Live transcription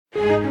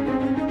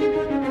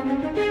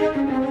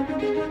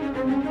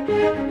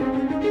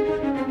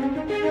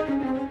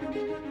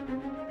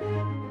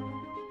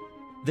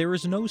There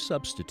is no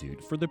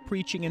substitute for the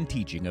preaching and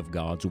teaching of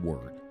God's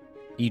Word.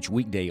 Each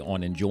weekday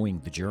on Enjoying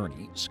the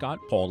Journey, Scott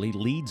Pauley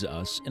leads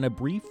us in a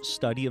brief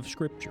study of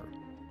Scripture.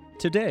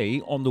 Today,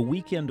 on the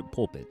Weekend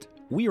Pulpit,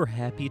 we are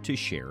happy to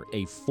share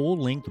a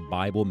full-length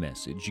Bible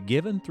message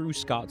given through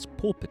Scott's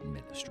pulpit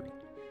ministry.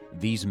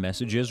 These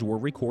messages were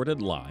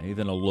recorded live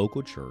in a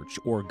local church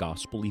or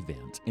gospel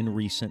event in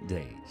recent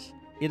days.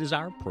 It is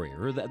our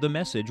prayer that the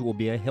message will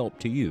be a help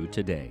to you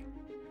today.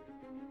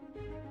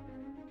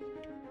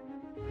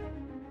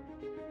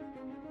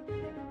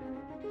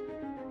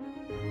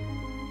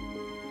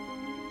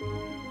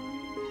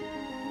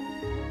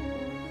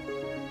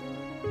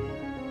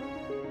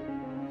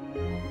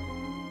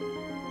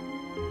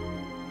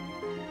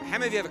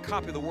 How many of you have a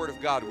copy of the Word of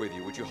God with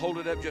you? Would you hold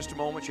it up just a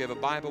moment? You have a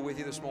Bible with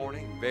you this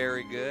morning?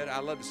 Very good. I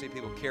love to see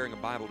people carrying a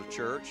Bible to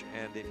church.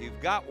 And if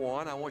you've got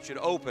one, I want you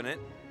to open it.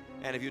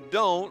 And if you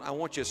don't, I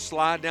want you to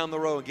slide down the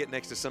row and get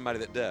next to somebody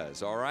that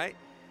does, all right?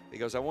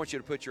 Because I want you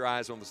to put your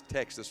eyes on this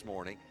text this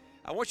morning.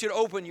 I want you to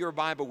open your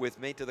Bible with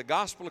me to the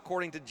Gospel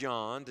according to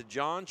John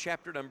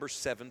chapter number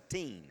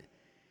 17.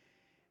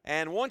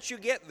 And once you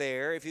get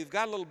there, if you've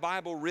got a little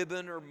Bible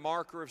ribbon or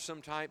marker of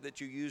some type that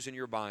you use in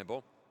your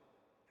Bible,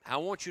 I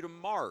want you to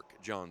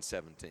mark John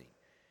 17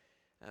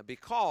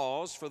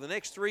 because for the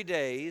next 3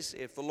 days,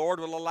 if the Lord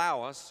will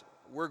allow us,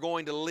 we're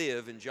going to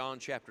live in John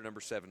chapter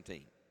number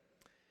 17.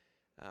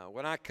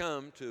 When I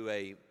come to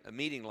a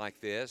meeting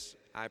like this,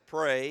 I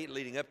pray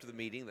leading up to the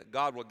meeting that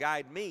God will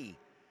guide me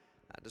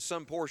to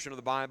some portion of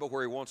the Bible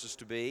where He wants us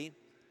to be.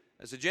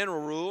 As a general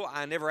rule,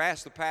 I never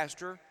ask the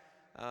pastor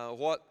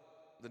what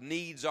the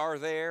needs are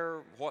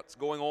there, what's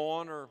going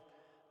on, or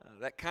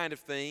that kind of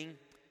thing.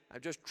 I'm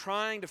just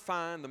trying to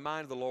find the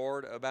mind of the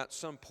Lord about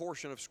some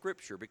portion of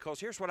Scripture, because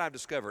here's what I've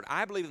discovered.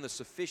 I believe in the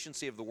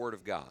sufficiency of the Word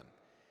of God.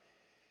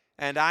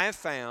 And I have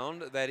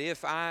found that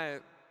if I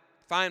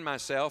find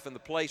myself in the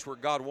place where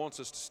God wants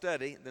us to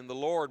study, then the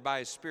Lord, by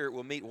His Spirit,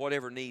 will meet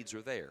whatever needs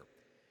are there.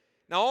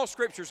 Now, all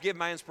Scriptures give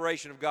my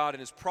inspiration of God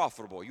and is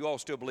profitable. You all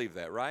still believe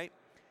that, right?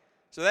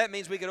 So that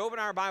means we can open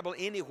our Bible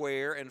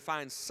anywhere and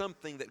find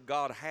something that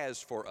God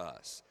has for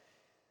us.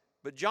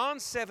 But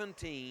John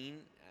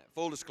 17...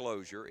 full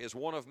disclosure, is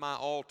one of my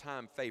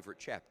all-time favorite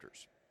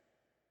chapters.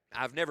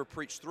 I've never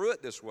preached through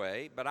it this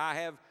way, but I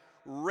have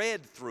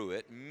read through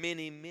it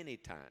many, many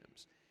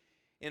times.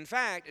 In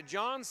fact,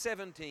 John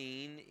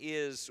 17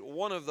 is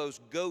one of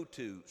those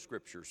go-to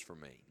scriptures for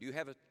me. Do you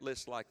have a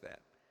list like that?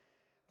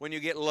 When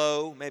you get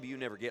low, maybe you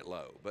never get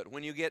low, but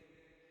when you get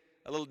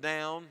a little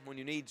down, when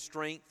you need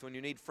strength, when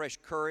you need fresh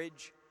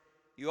courage,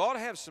 you ought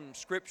to have some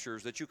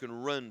scriptures that you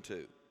can run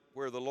to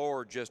where the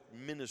Lord just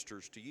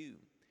ministers to you.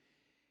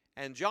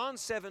 And John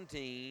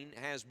 17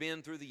 has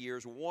been through the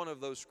years one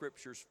of those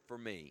scriptures for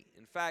me.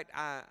 In fact,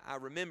 I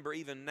remember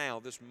even now,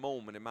 this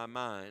moment in my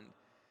mind,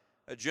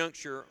 a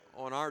juncture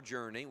on our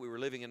journey. We were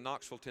living in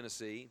Knoxville,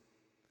 Tennessee,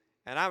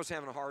 and I was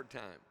having a hard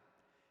time.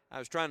 I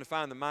was trying to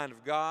find the mind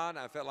of God.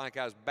 I felt like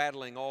I was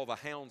battling all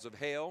the hounds of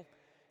hell.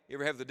 You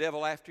ever have the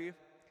devil after you?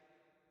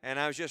 And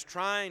I was just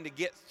trying to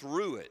get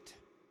through it.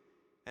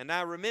 And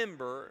I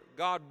remember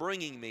God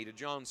bringing me to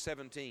John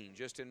 17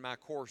 just in my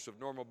course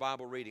of normal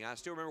Bible reading. I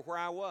still remember where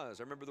I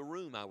was. I remember the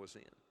room I was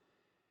in.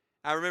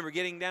 I remember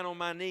getting down on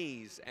my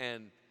knees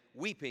and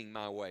weeping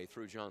my way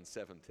through John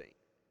 17.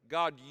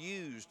 God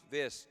used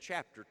this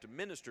chapter to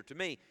minister to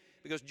me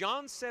because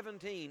John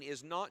 17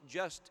 is not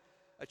just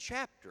a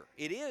chapter.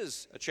 It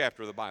is a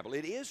chapter of the Bible.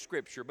 It is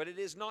Scripture, but it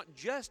is not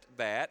just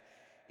that.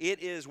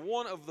 It is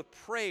one of the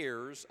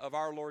prayers of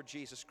our Lord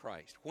Jesus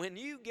Christ. When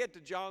you get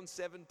to John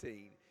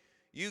 17,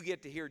 you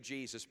get to hear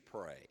Jesus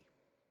pray.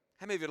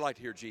 How many of you would like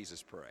to hear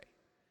Jesus pray?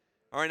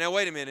 All right, now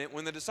wait a minute.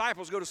 When the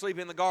disciples go to sleep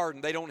in the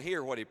garden, they don't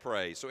hear what He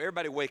prays. So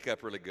everybody wake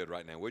up really good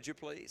right now, would you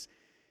please?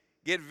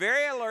 Get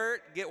very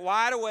alert, get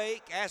wide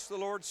awake, ask the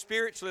Lord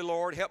spiritually,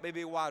 Lord, help me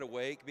be wide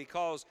awake,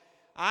 because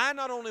I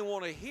not only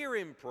want to hear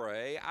Him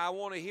pray, I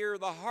want to hear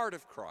the heart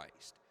of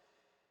Christ.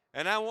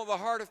 And I want the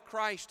heart of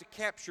Christ to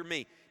capture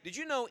me. Did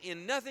you know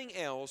in nothing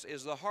else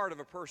is the heart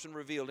of a person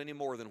revealed any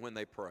more than when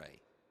they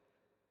pray?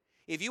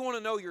 If you want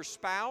to know your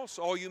spouse,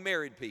 all you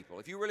married people,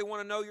 if you really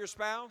want to know your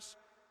spouse,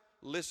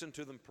 listen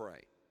to them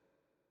pray.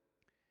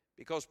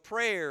 Because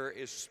prayer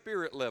is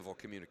spirit-level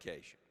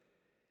communication.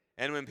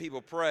 And when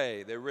people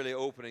pray, they're really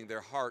opening their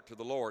heart to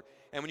the Lord.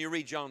 And when you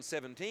read John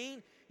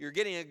 17, you're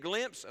getting a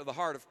glimpse of the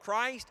heart of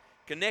Christ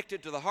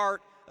connected to the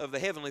heart of the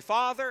Heavenly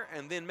Father,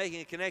 and then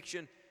making a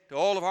connection to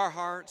all of our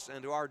hearts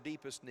and to our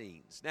deepest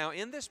needs. Now,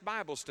 in this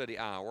Bible study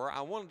hour,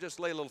 I want to just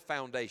lay a little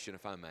foundation,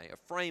 if I may, a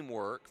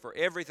framework for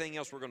everything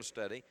else we're going to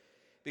study.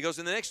 Because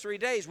in the next 3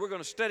 days, we're going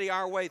to study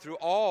our way through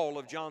all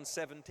of John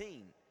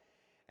 17.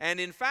 And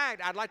in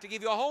fact, I'd like to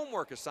give you a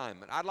homework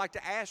assignment. I'd like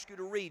to ask you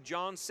to read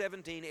John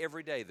 17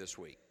 every day this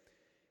week.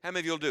 How many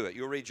of you will do it?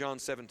 You'll read John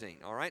 17,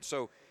 all right?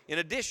 So in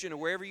addition to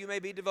wherever you may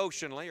be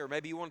devotionally, or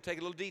maybe you want to take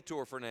a little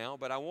detour for now,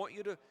 but I want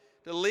you to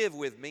live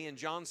with me in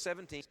John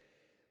 17.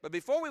 But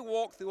before we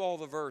walk through all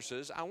the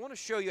verses, I want to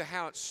show you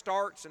how it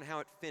starts and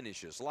how it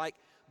finishes. Like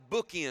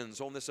bookends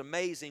on this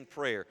amazing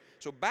prayer.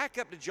 So back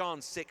up to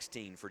John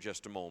 16 for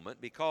just a moment,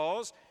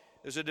 because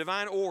there's a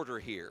divine order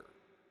here.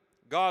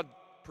 God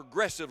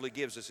progressively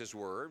gives us His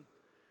Word.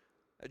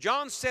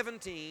 John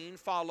 17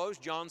 follows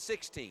John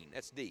 16.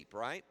 That's deep,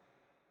 right?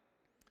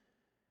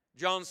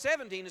 John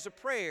 17 is a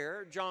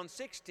prayer. John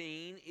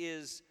 16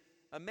 is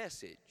a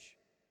message.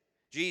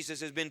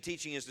 Jesus has been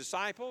teaching His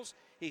disciples.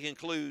 He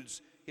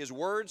concludes His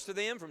words to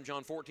them from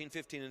John 14,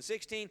 15, and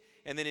 16,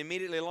 and then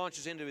immediately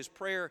launches into His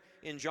prayer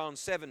in John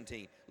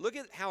 17. Look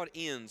at how it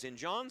ends in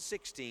John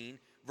 16,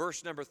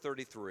 verse number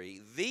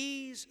 33.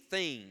 These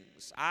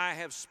things I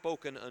have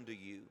spoken unto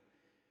you,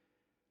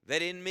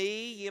 that in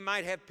me ye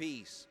might have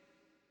peace.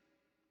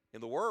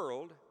 In the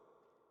world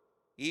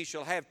ye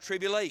shall have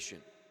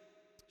tribulation.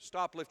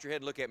 Stop, lift your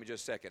head, and look at me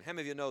just a second. How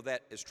many of you know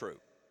that is true?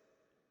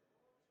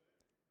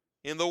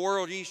 In the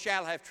world ye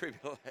shall have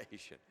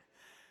tribulation.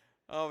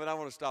 Oh, but I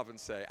want to stop and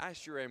say, I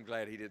sure am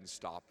glad He didn't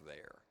stop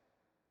there.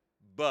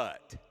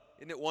 But,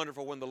 isn't it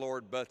wonderful when the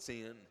Lord butts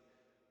in?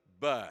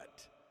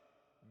 But,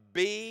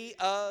 be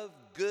of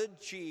good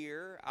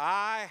cheer,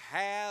 I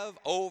have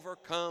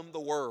overcome the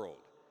world.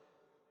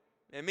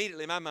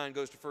 Immediately my mind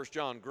goes to 1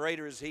 John,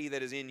 greater is He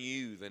that is in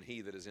you than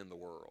he that is in the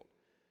world.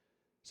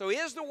 So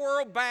is the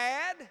world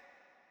bad?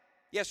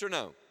 Yes or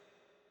no?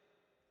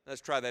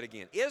 Let's try that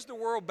again. Is the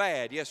world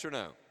bad? Yes or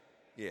no?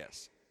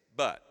 Yes.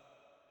 But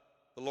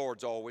the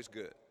Lord's always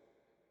good.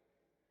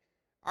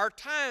 Are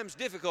times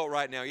difficult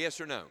right now?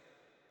 Yes or no?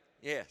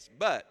 Yes.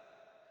 But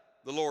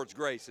the Lord's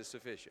grace is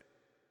sufficient.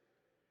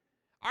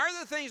 Are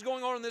there things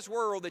going on in this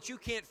world that you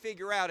can't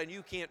figure out and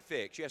you can't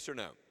fix? Yes or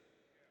no?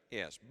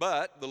 Yes.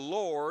 But the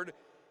Lord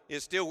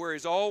is still where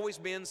He's always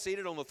been,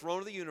 seated on the throne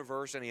of the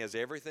universe, and He has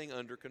everything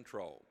under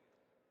control.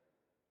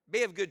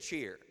 Be of good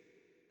cheer.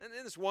 And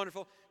isn't this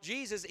wonderful?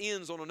 Jesus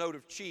ends on a note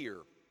of cheer.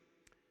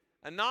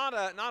 And not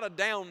a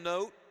down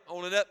note,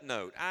 on an up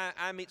note.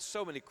 I meet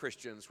so many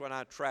Christians when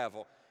I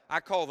travel. I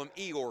call them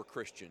Eeyore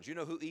Christians. You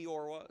know who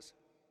Eeyore was?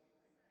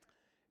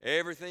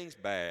 Everything's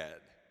bad.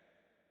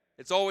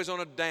 It's always on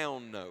a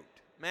down note.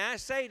 May I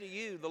say to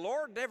you, the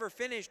Lord never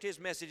finished His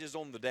messages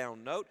on the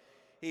down note.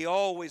 He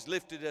always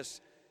lifted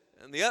us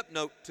on the up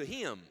note to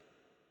Him.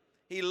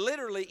 He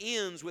literally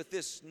ends with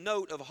this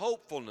note of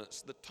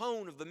hopefulness. The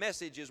tone of the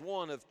message is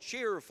one of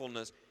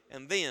cheerfulness.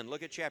 And then,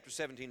 look at chapter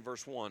 17,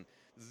 verse 1.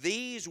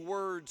 These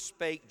words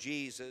spake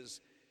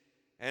Jesus,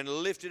 and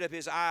lifted up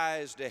His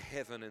eyes to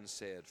heaven and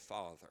said,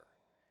 Father,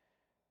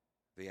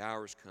 the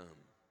hour is come.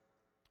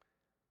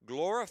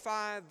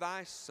 Glorify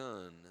Thy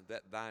Son,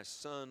 that Thy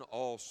Son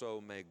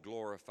also may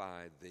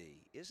glorify Thee.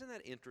 Isn't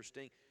that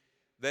interesting?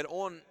 That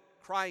on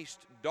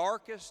Christ's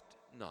darkest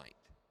night,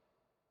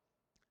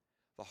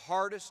 the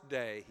hardest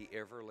day He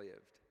ever lived,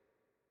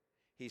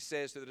 He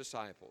says to the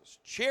disciples,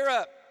 cheer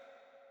up.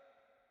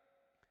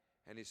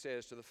 And He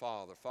says to the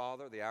Father,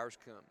 Father, the hour's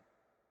come.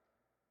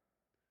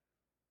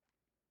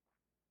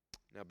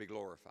 Now be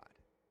glorified.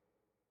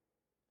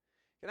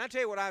 Can I tell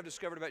you what I've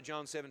discovered about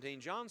John 17?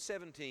 John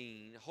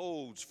 17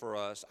 holds for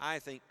us, I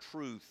think,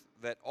 truth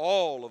that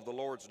all of the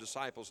Lord's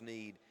disciples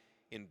need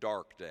in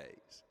dark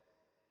days.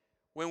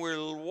 When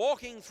we're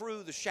walking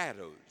through the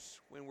shadows,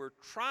 when we're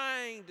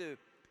trying to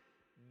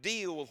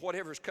deal with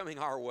whatever's coming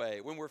our way,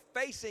 when we're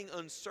facing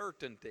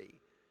uncertainty,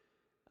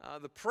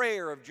 the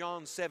prayer of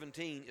John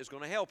 17 is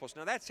going to help us.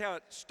 Now that's how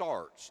it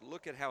starts.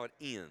 Look at how it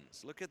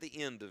ends. Look at the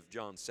end of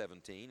John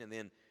 17 and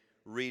then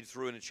read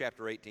through into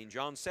chapter 18.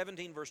 John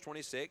 17 verse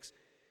 26,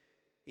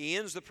 He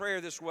ends the prayer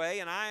this way,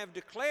 and I have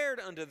declared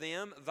unto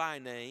them Thy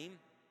name,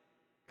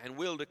 and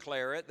will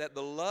declare it, that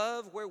the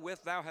love wherewith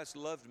Thou hast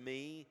loved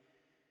me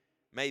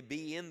may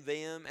be in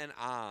them and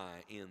I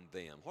in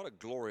them. What a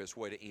glorious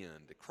way to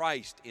end.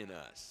 Christ in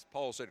us.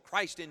 Paul said,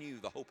 Christ in you,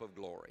 the hope of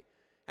glory.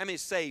 How many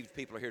saved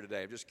people are here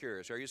today? I'm just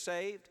curious. Are you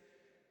saved?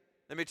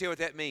 Let me tell you what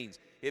that means.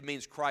 It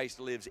means Christ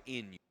lives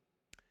in you.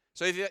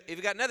 So if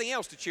you've got nothing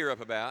else to cheer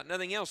up about,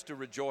 nothing else to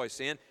rejoice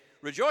in,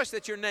 rejoice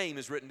that your name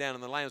is written down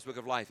in the Lamb's Book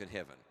of Life in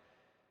heaven.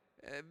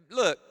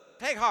 Look,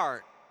 take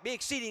heart, be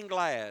exceeding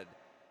glad,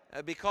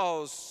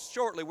 because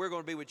shortly we're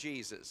going to be with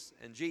Jesus,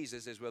 and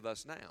Jesus is with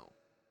us now.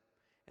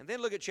 And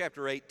then look at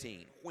chapter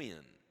 18, when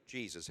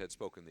Jesus had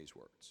spoken these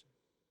words.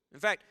 In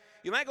fact,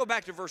 you might go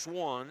back to verse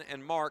 1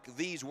 and mark,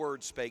 these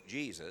words spake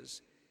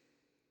Jesus.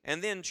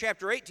 And then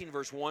chapter 18,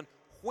 verse 1,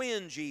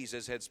 when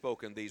Jesus had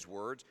spoken these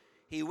words,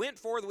 He went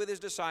forth with His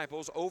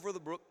disciples over the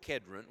brook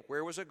Kedron,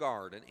 where was a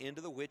garden,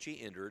 into the which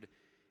He entered,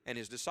 and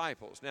His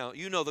disciples. Now,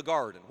 you know the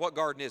garden. What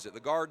garden is it?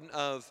 The garden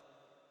of,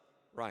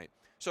 right.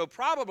 So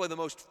probably the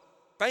most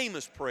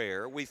famous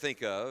prayer we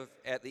think of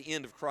at the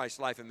end of Christ's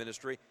life and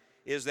ministry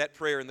is that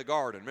prayer in the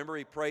garden. Remember,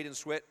 He prayed and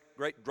sweat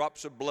great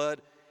drops of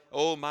blood.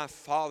 Oh, my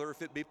Father,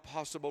 if it be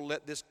possible,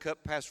 let this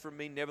cup pass from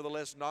me.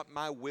 Nevertheless, not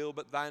my will,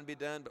 but Thine be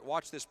done. But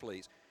watch this,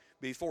 please.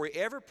 Before He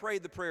ever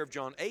prayed the prayer of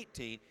John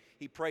 18,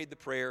 He prayed the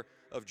prayer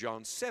of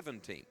John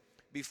 17.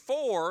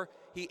 Before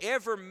He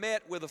ever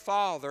met with the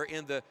Father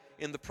in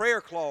the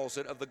prayer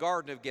closet of the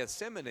Garden of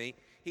Gethsemane,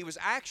 He was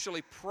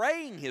actually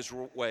praying His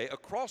way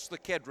across the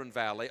Kedron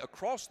Valley,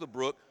 across the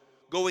brook,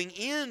 going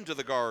into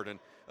the Garden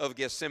of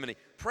Gethsemane.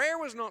 Prayer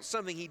was not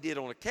something he did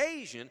on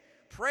occasion.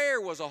 Prayer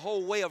was a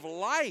whole way of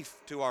life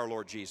to our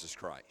Lord Jesus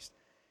Christ.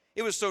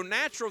 It was so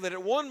natural that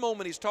at one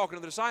moment he's talking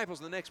to the disciples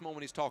and the next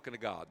moment he's talking to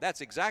God.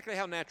 That's exactly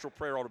how natural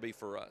prayer ought to be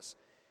for us.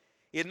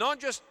 It not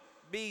just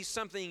be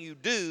something you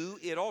do,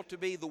 it ought to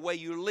be the way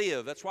you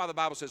live. That's why the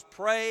Bible says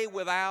pray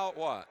without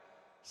what?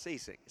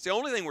 Ceasing. It's the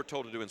only thing we're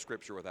told to do in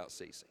Scripture without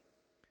ceasing.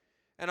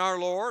 And our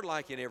Lord,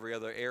 like in every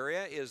other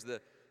area, is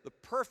the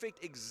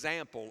perfect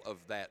example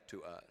of that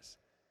to us.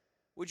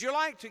 Would you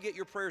like to get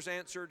your prayers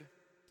answered?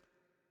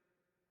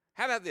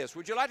 How about this?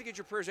 Would you like to get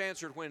your prayers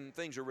answered when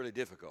things are really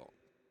difficult?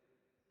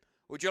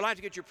 Would you like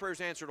to get your prayers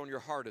answered on your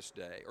hardest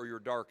day or your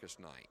darkest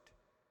night?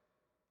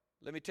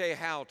 Let me tell you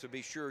how to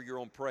be sure you're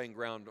on praying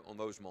ground on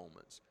those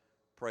moments.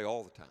 Pray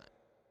all the time.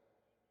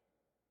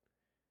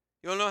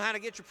 You want to know how to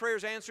get your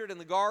prayers answered in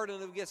the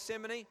Garden of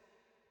Gethsemane?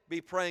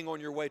 Be praying on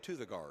your way to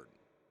the garden.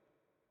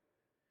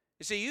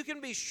 You see, you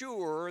can be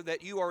sure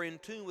that you are in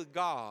tune with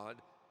God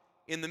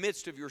in the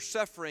midst of your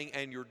suffering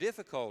and your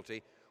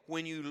difficulty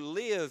when you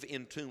live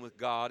in tune with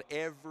God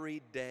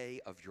every day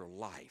of your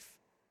life.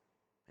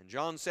 And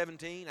John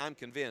 17, I'm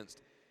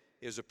convinced,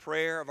 is a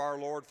prayer of our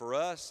Lord for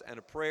us and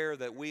a prayer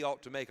that we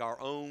ought to make our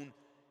own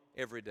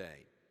every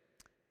day.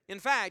 In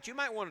fact, you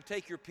might want to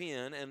take your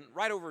pen and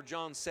write over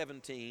John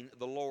 17,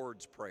 the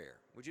Lord's Prayer.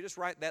 Would you just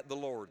write that, the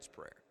Lord's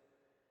Prayer?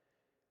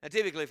 Now,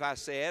 typically if I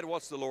said,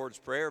 what's the Lord's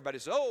Prayer? Everybody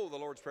says, oh, the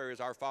Lord's Prayer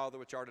is, Our Father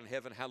which art in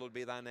heaven, hallowed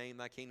be thy name,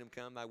 thy kingdom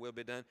come, thy will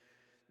be done.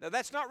 Now,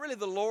 that's not really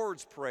the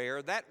Lord's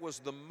Prayer. That was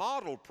the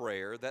model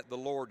prayer that the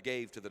Lord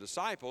gave to the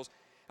disciples.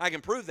 I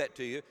can prove that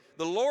to you.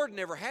 The Lord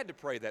never had to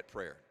pray that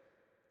prayer.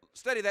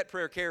 Study that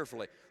prayer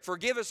carefully.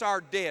 Forgive us our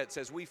debts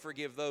as we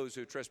forgive those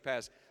who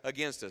trespass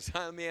against us.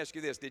 Let me ask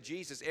you this. Did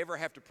Jesus ever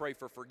have to pray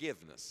for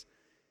forgiveness?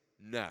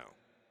 No,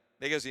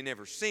 because he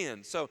never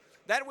sinned. So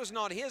that was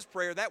not his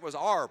prayer. That was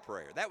our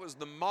prayer. That was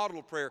the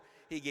model prayer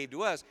he gave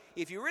to us.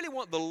 If you really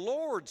want the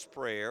Lord's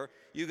Prayer,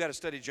 you've got to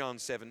study John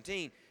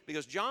 17,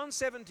 because John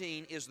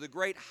 17 is the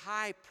great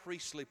high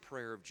priestly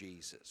prayer of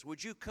Jesus.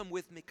 Would you come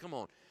with me? Come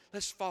on.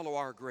 Let's follow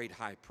our great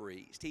high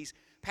priest. He's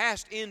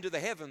passed into the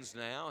heavens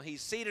now.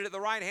 He's seated at the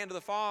right hand of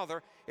the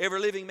Father, ever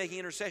living, making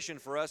intercession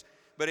for us.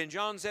 But in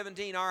John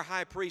 17, our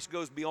high priest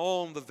goes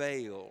beyond the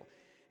veil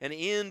and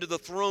into the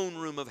throne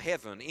room of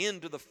heaven,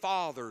 into the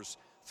Father's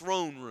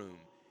throne room,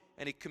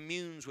 and he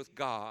communes with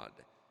God.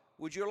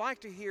 Would you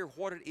like to hear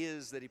what it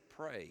is that he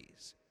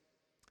prays?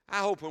 I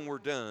hope when we're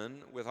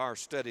done with our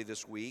study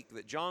this week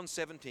that John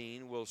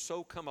 17 will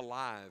so come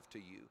alive to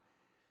you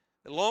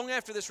that long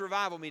after this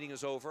revival meeting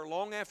is over,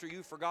 long after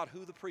you forgot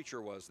who the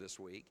preacher was this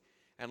week,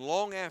 and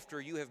long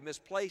after you have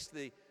misplaced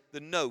the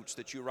notes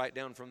that you write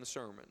down from the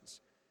sermons,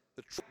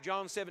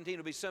 John 17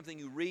 will be something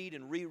you read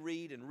and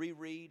reread and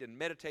reread and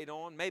meditate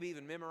on, maybe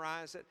even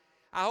memorize it.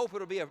 I hope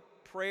it'll be a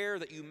prayer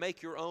that you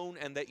make your own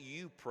and that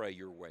you pray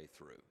your way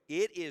through.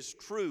 It is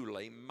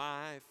truly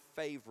my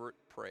favorite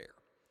prayer.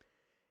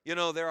 You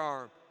know, there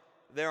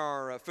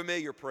are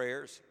familiar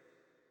prayers.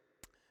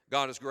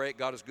 God is great,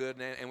 God is good,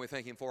 and we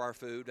thank him for our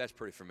food. That's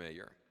pretty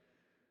familiar.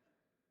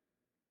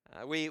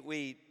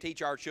 We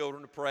teach our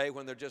children to pray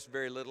when they're just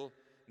very little.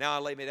 Now I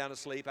lay me down to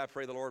sleep, I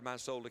pray the Lord my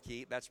soul to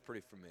keep. That's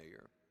pretty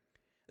familiar.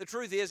 The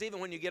truth is,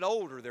 even when you get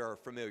older, there are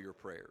familiar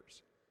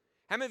prayers.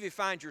 How many of you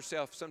find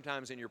yourself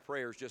sometimes in your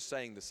prayers just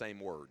saying the same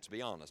words?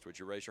 Be honest. Would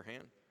you raise your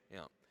hand?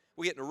 Yeah.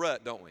 We get in a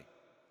rut, don't we?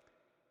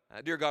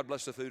 Dear God,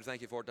 bless the food.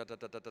 Thank you for it. Da, da,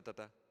 da, da, da,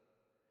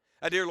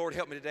 da. Dear Lord,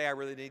 help me today. I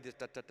really need this.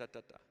 Da, da, da, da,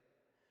 da.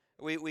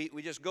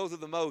 We just go through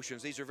the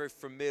motions. These are very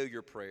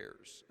familiar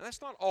prayers. And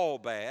that's not all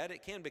bad.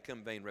 It can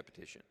become vain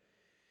repetition.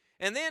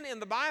 And then in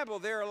the Bible,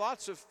 there are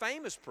lots of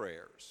famous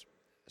prayers.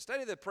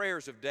 Study the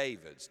prayers of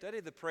David. Study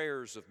the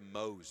prayers of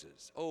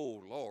Moses.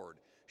 Oh, Lord,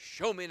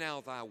 show me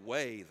now thy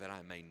way that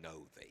I may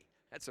know thee.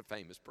 That's a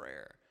famous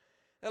prayer.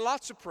 There are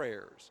lots of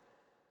prayers.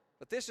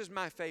 But this is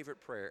my favorite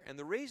prayer. And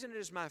the reason it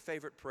is my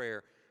favorite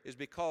prayer is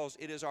because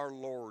it is our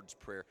Lord's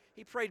Prayer.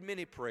 He prayed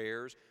many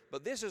prayers,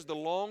 but this is the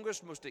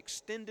longest, most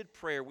extended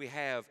prayer we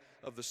have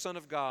of the Son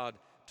of God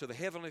to the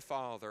Heavenly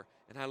Father.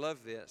 And I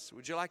love this.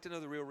 Would you like to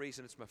know the real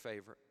reason it's my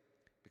favorite?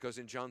 Because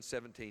in John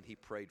 17, he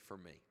prayed for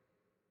me.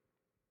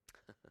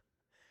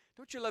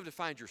 Don't you love to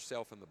find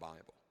yourself in the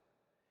Bible?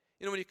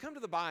 You know, when you come to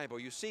the Bible,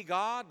 you see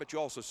God, but you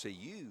also see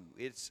you.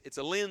 It's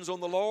a lens on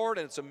the Lord,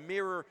 and it's a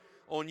mirror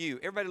on you.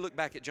 Everybody look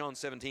back at John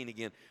 17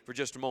 again for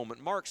just a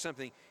moment. Mark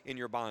something in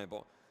your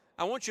Bible.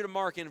 I want you to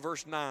mark in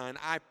verse 9,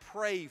 I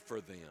pray for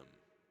them.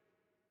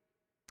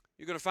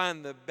 You're going to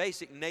find the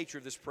basic nature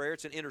of this prayer.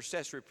 It's an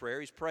intercessory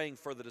prayer. He's praying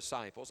for the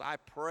disciples. I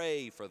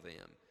pray for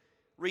them.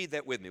 Read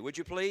that with me, would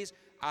you please?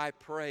 I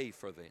pray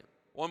for them.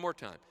 One more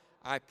time.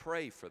 I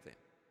pray for them.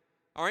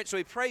 All right, so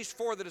he prays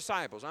for the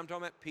disciples. I'm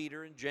talking about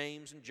Peter and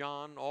James and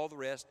John, all the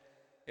rest.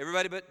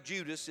 Everybody but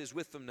Judas is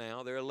with them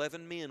now. There are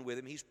 11 men with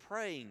him. He's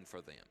praying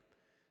for them.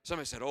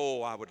 Somebody said,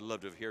 oh, I would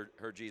love to have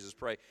heard Jesus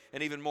pray.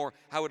 And even more,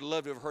 I would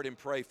love to have heard him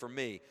pray for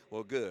me.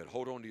 Well, good.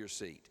 Hold on to your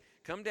seat.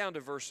 Come down to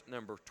verse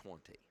number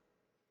 20.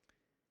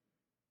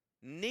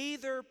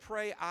 Neither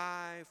pray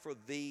I for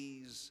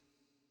these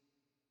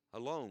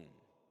alone,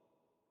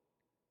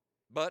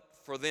 but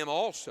for them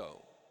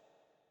also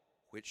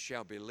which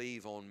shall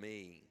believe on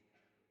me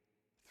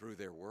through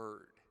their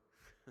word.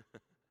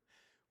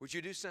 Would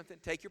you do something?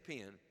 Take your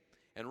pen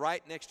and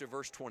write next to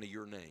verse 20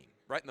 your name.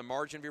 Right in the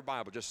margin of your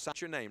Bible. Just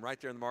cite your name right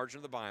there in the margin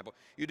of the Bible.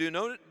 You do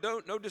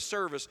no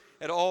disservice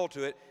at all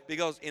to it,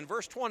 because in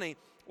verse 20,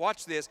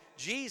 watch this,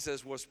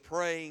 Jesus was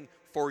praying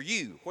for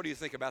you. What do you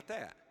think about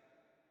that?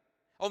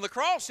 On the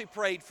cross, he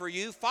prayed for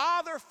you.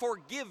 Father,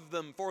 forgive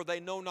them, for they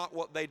know not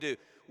what they do.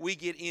 We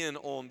get in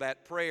on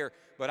that prayer.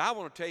 But I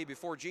want to tell you,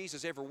 before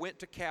Jesus ever went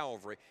to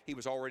Calvary, he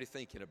was already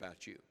thinking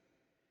about you.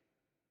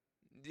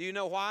 Do you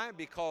know why?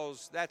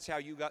 Because that's how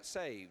you got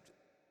saved.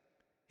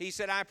 He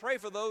said, I pray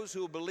for those who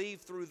will believe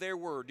through their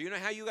word. Do you know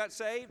how you got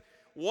saved?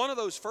 One of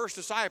those first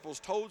disciples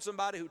told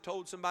somebody who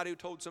told somebody who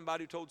told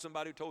somebody who told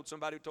somebody who told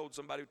somebody who told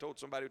somebody who told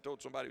somebody who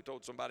told somebody who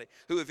told somebody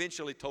who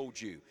eventually told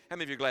you. How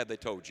many of you are glad they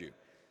told you?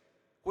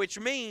 Which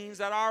means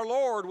that our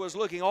Lord was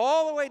looking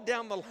all the way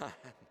down the line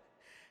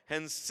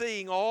and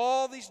seeing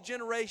all these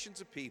generations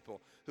of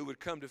people who would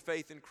come to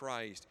faith in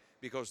Christ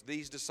because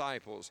these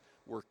disciples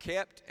were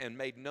kept and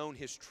made known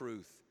his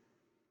truth.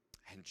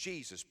 And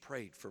Jesus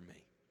prayed for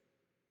me.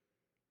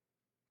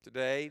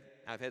 Today,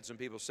 I've had some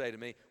people say to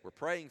me, we're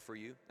praying for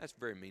you. That's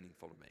very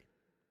meaningful to me.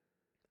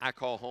 I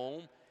call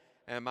home,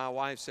 and my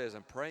wife says,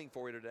 I'm praying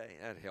for you today.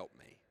 That helped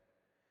me.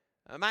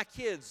 My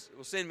kids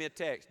will send me a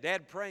text,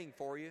 Dad, praying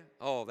for you.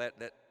 Oh,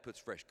 that puts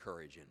fresh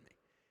courage in me.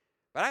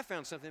 But I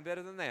found something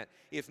better than that.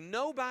 If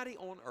nobody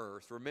on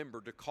earth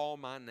remembered to call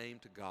my name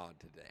to God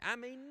today, I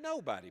mean,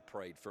 nobody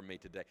prayed for me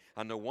today.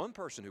 I know one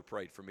person who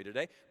prayed for me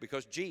today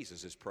because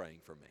Jesus is praying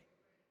for me.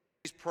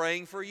 He's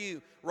praying for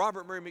you.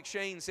 Robert Murray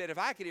McShane said, if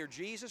I could hear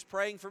Jesus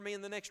praying for me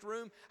in the next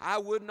room, I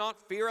would not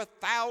fear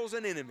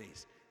 1,000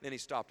 enemies. Then he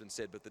stopped and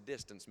said, but the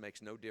distance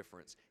makes no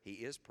difference. He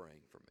is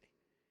praying for me.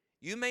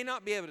 You may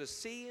not be able to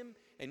see him,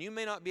 and you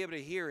may not be able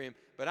to hear him,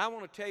 but I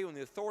want to tell you in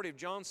the authority of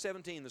John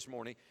 17 this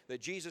morning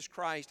that Jesus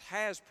Christ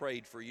has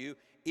prayed for you,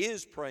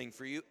 is praying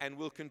for you, and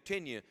will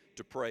continue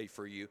to pray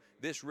for you.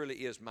 This really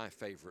is my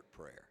favorite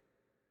prayer.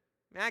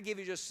 May I give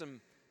you just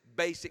some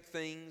basic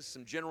things,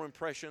 some general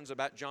impressions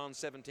about John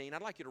 17.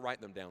 I'd like you to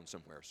write them down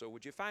somewhere. So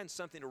would you find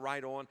something to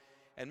write on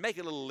and make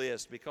a little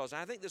list, because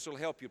I think this will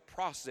help you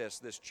process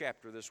this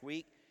chapter this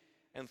week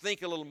and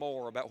think a little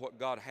more about what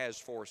God has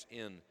for us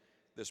in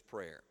this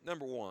prayer.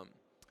 Number one,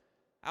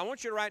 I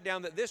want you to write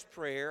down that this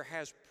prayer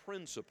has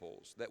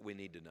principles that we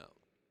need to know.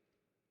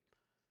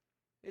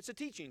 It's a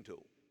teaching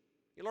tool.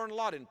 You learn a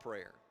lot in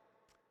prayer.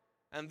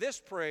 And this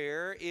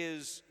prayer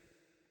is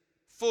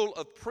full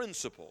of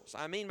principles.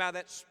 I mean by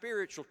that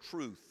spiritual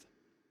truth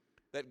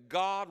that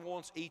God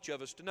wants each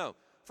of us to know.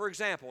 For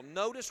example,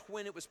 notice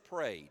when it was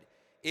prayed.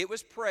 It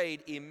was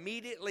prayed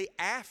immediately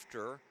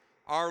after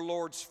our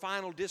Lord's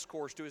final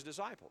discourse to his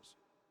disciples.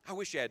 I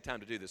wish I had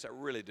time to do this. I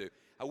really do.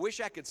 I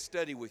wish I could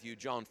study with you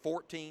John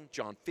 14,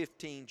 John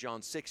 15,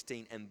 John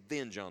 16, and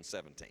then John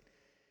 17.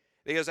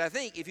 Because I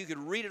think if you could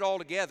read it all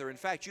together, in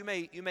fact, you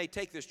may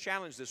take this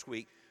challenge this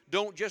week.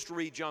 Don't just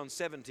read John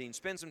 17.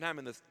 Spend some time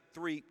in the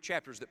 3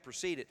 chapters that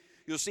precede it.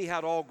 You'll see how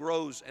it all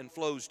grows and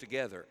flows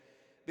together.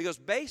 Because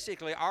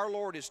basically, our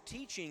Lord is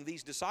teaching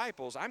these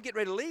disciples, I'm getting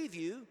ready to leave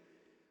you,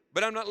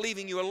 but I'm not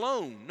leaving you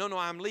alone. No,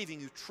 I'm leaving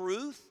you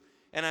truth,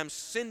 and I'm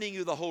sending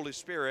you the Holy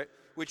Spirit,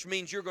 which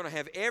means you're going to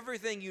have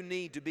everything you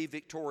need to be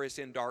victorious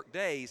in dark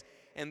days.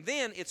 And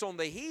then it's on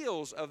the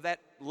heels of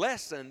that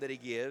lesson that he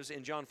gives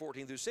in John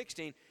 14 through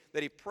 16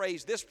 that he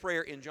prays this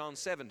prayer in John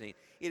 17.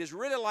 It is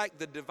really like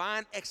the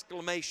divine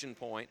exclamation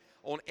point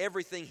on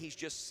everything he's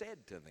just said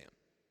to them.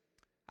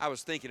 I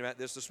was thinking about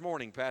this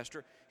morning,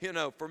 Pastor. You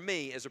know, for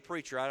me as a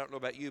preacher, I don't know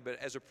about you, but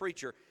as a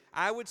preacher,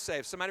 I would say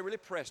if somebody really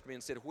pressed me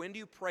and said, when do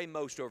you pray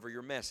most over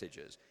your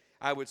messages?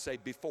 I would say,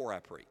 before I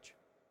preach.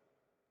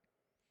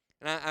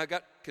 And I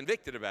got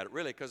convicted about it,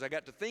 really, because I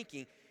got to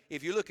thinking,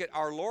 if you look at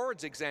our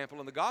Lord's example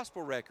in the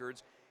gospel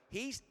records,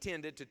 he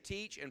tended to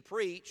teach and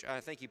preach. I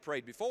think he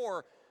prayed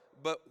before,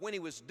 but when he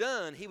was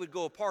done, he would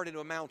go apart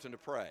into a mountain to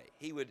pray.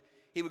 He would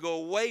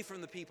go away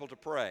from the people to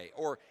pray.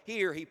 Or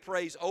here, he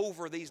prays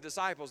over these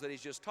disciples that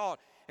he's just taught.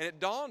 And it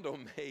dawned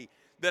on me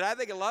that I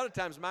think a lot of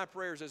times my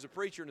prayers as a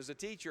preacher and as a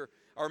teacher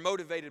are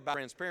motivated by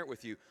transparent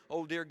with you.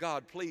 Oh, dear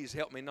God, please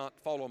help me not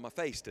fall on my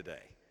face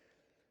today.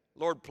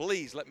 Lord,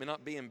 please let me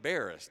not be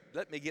embarrassed.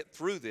 Let me get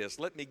through this.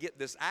 Let me get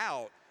this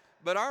out.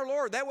 But our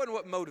Lord, that wasn't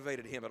what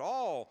motivated him at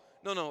all.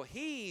 No,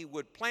 he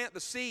would plant the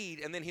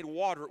seed and then he'd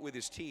water it with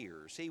his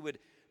tears. He would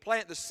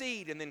plant the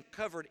seed and then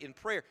cover it in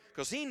prayer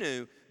because he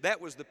knew that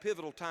was the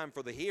pivotal time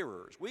for the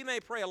hearers. We may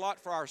pray a lot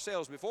for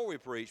ourselves before we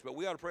preach, but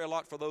we ought to pray a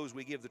lot for those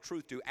we give the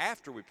truth to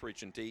after we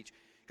preach and teach,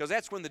 because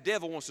that's when the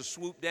devil wants to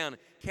swoop down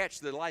and catch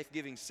the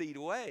life-giving seed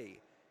away.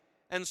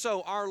 And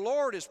so our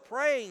Lord is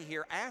praying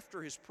here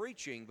after his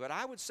preaching, but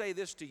I would say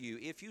this to you.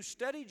 If you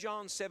study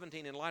John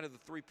 17 in light of the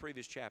 3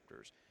 previous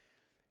chapters,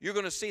 you're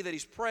going to see that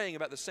he's praying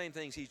about the same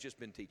things he's just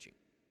been teaching.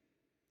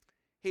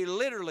 He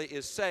literally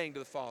is saying to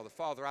the Father,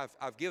 Father,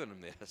 I've given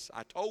him this.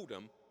 I told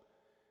him.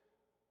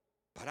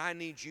 but I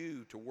need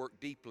you to work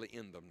deeply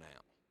in them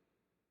now.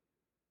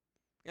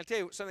 I'll tell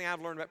you something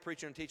I've learned about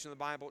preaching and teaching the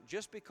Bible.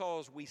 Just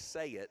because we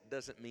say it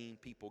doesn't mean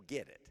people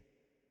get it.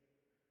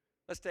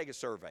 Let's take a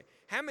survey.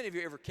 How many of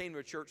you ever came to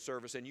a church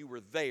service and you were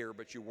there,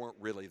 but you weren't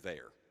really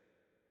there?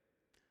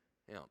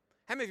 You know,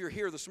 how many of you are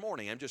here this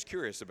morning? I'm just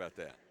curious about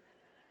that.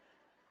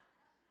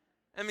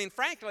 I mean,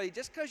 frankly,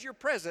 just because you're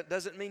present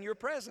doesn't mean you're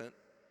present.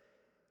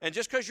 And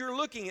just because you're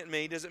looking at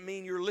me doesn't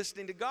mean you're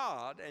listening to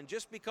God. And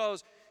just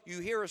because you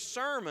hear a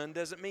sermon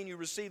doesn't mean you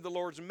receive the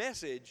Lord's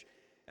message.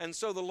 And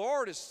so the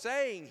Lord is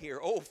saying here,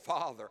 oh,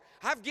 Father,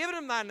 I've given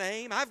them thy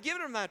name. I've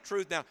given them thy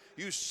truth. Now,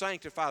 you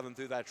sanctify them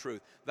through thy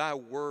truth. Thy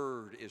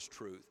word is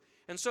truth.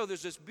 And so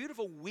there's this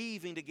beautiful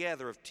weaving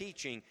together of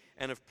teaching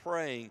and of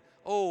praying.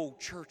 Oh,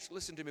 church,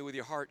 listen to me with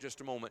your heart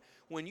just a moment.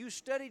 When you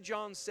study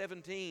John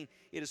 17,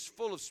 it is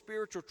full of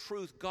spiritual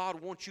truth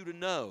God wants you to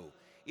know.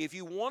 If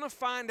you want to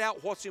find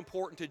out what's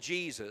important to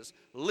Jesus,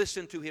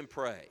 listen to him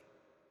pray.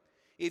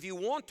 If you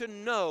want to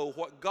know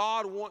what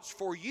God wants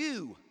for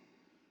you,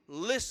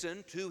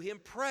 listen to him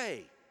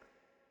pray.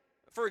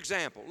 For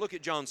example, look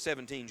at John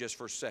 17 just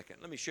for a second.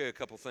 Let me show you a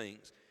couple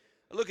things.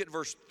 Look at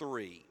verse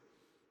 3.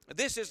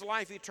 This is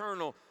life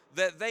eternal,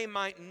 that they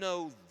might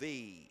know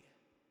thee,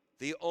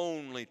 the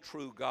only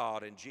true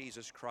God, and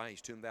Jesus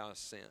Christ, whom thou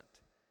hast sent.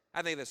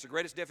 I think that's the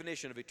greatest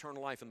definition of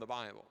eternal life in the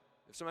Bible.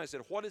 If somebody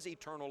said, what is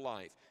eternal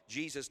life?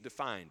 Jesus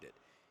defined it.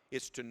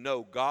 It's to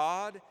know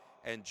God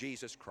and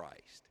Jesus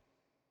Christ.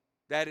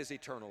 That is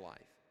eternal life.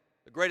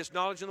 The greatest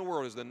knowledge in the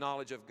world is the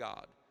knowledge of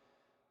God.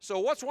 So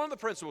what's one of the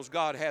principles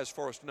God has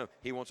for us to know?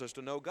 He wants us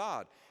to know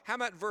God. How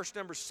about verse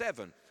number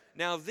 7?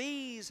 Now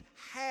these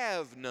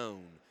have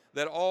known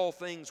that all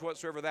things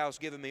whatsoever thou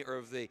hast given me are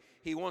of thee.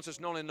 He wants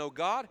us not only to know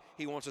God,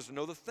 he wants us to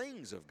know the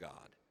things of God.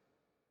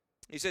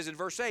 He says in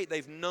verse 8,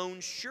 they've known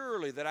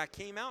surely that I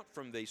came out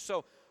from thee.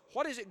 So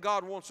what is it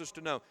God wants us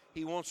to know?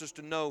 He wants us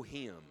to know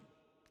him.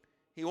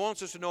 He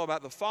wants us to know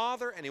about the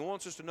Father, and he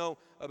wants us to know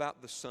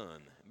about the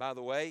Son. By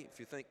the way, if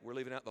you think we're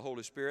leaving out the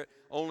Holy Spirit,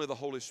 only the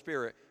Holy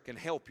Spirit can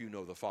help you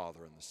know the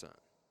Father and the Son.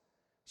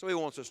 So he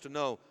wants us to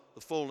know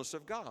the fullness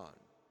of God.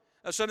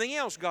 Something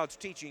else God's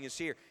teaching us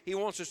here. He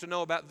wants us to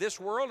know about this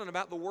world and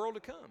about the world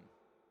to come.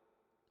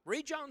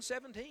 Read John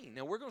 17.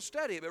 Now, we're going to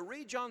study it, but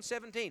read John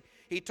 17.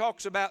 He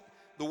talks about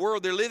the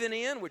world they're living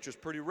in, which was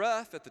pretty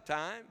rough at the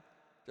time,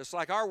 just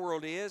like our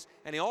world is.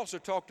 And he also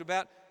talked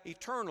about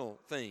eternal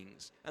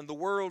things and the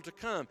world to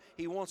come.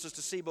 He wants us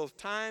to see both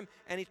time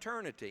and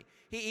eternity.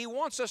 He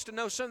wants us to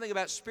know something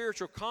about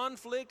spiritual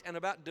conflict and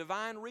about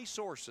divine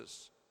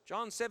resources.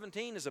 John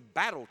 17 is a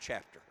battle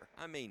chapter.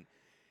 I mean,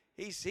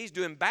 he's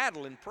doing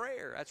battle in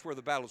prayer. That's where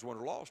the battle's won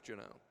or lost, you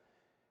know.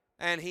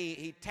 And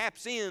he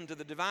taps into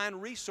the divine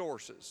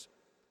resources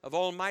of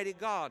Almighty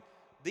God.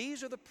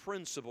 These are the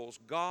principles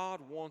God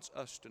wants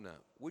us to know.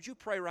 Would you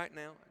pray right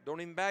now?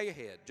 Don't even bow your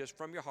head, just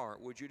from your heart.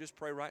 Would you just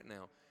pray right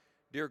now?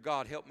 Dear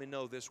God, help me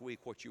know this week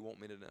what you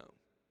want me to know.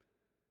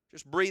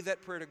 Just breathe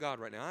that prayer to God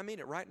right now. I mean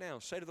it right now.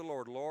 Say to the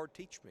Lord, Lord,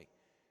 teach me.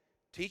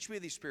 Teach me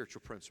these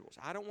spiritual principles.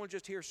 I don't want to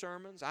just hear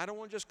sermons. I don't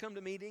want to just come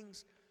to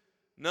meetings.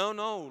 No,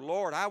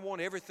 Lord, I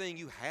want everything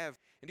you have.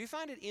 And do you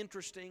find it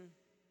interesting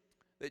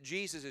that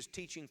Jesus is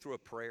teaching through a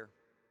prayer?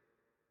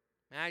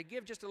 Now, I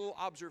give just a little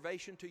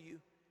observation to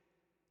you,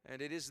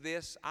 and it is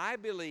this. I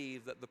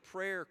believe that the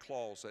prayer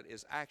closet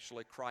is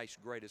actually Christ's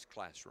greatest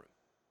classroom.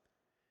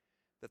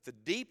 That the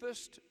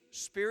deepest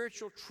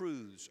spiritual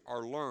truths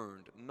are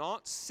learned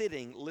not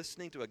sitting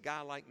listening to a guy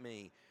like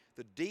me.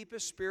 The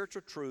deepest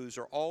spiritual truths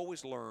are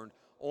always learned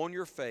on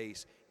your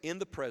face in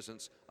the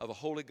presence of a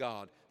holy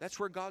God. That's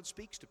where God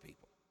speaks to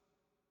people.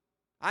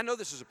 I know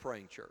this is a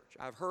praying church.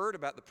 I've heard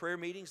about the prayer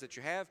meetings that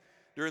you have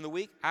during the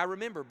week. I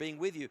remember being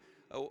with you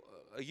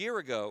a year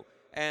ago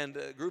and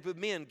a group of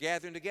men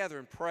gathering together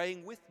and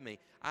praying with me.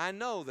 I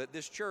know that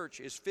this church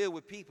is filled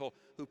with people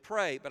who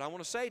pray, but I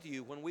want to say to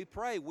you, when we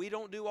pray, we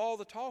don't do all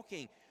the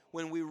talking.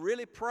 When we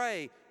really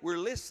pray, we're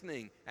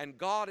listening, and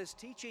God is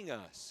teaching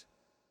us.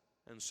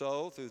 And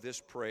so, through this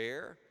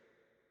prayer,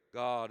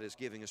 God is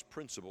giving us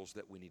principles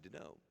that we need to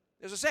know.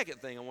 There's a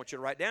second thing I want you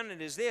to write down,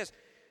 and it is this.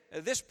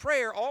 This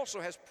prayer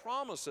also has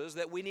promises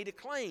that we need to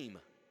claim.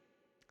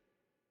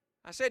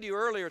 I said to you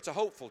earlier, it's a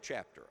hopeful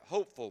chapter, a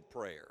hopeful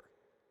prayer.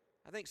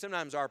 I think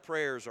sometimes our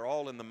prayers are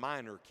all in the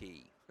minor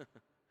key.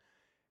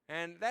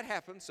 And that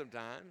happens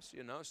sometimes,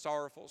 you know,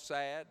 sorrowful,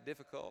 sad,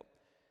 difficult.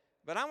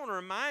 But I want to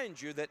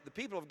remind you that the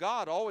people of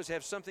God always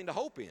have something to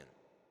hope in.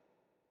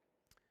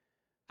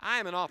 I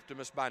am an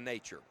optimist by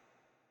nature.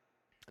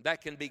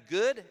 That can be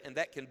good and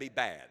that can be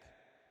bad.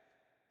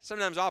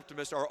 Sometimes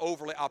optimists are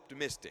overly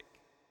optimistic.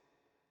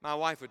 My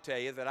wife would tell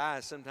you that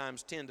I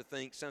sometimes tend to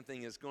think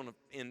something is going to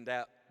end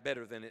out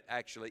better than it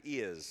actually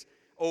is.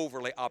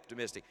 Overly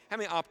optimistic. How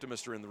many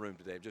optimists are in the room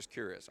today? I'm just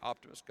curious.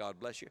 Optimists, God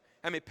bless you.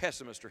 How many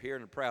pessimists are here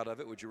and are proud of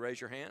it? Would you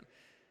raise your hand?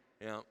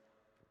 Yeah.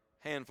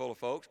 Handful of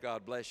folks,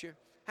 God bless you.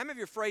 How many of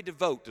you are afraid to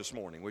vote this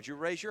morning? Would you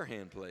raise your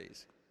hand,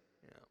 please?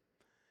 Yeah.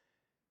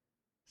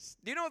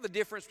 Do you know what the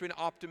difference between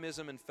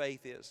optimism and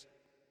faith is?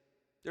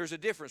 There's a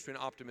difference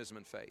between optimism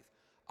and faith.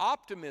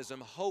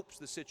 Optimism hopes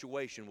the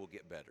situation will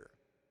get better.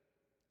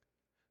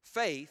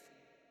 Faith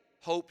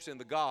hopes in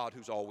the God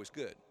who's always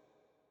good.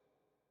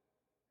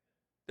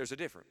 There's a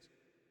difference.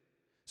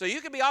 So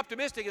you can be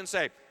optimistic and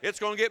say, it's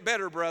going to get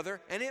better,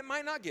 brother, and it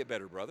might not get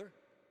better, brother.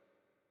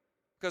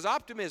 Because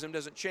optimism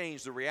doesn't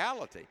change the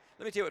reality.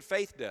 Let me tell you what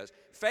faith does.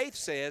 Faith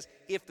says,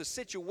 if the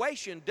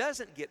situation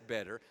doesn't get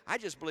better, I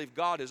just believe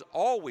God is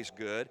always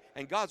good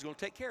and God's going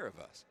to take care of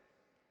us.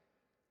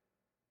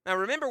 Now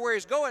remember where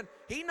he's going.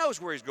 He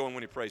knows where he's going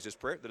when he prays this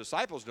prayer. The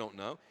disciples don't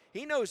know.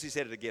 He knows he's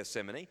headed to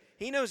Gethsemane.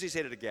 He knows he's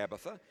headed to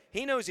Gabbatha.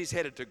 He knows he's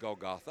headed to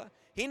Golgotha.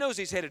 He knows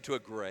he's headed to a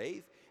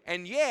grave.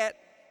 And yet,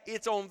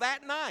 it's on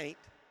that night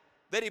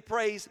that he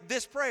prays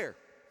this prayer.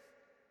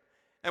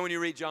 And when you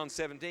read John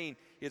 17,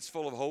 it's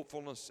full of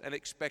hopefulness and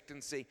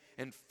expectancy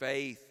and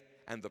faith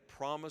and the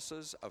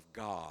promises of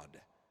God.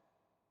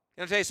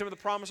 Can I tell you some of the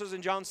promises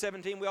in John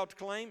 17 we ought to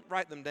claim?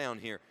 Write them down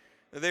here.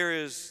 There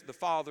is the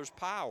Father's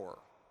power.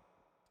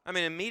 I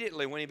mean,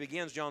 immediately when he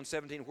begins John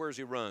 17, where does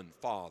he run?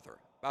 Father.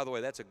 By the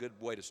way, that's a good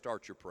way to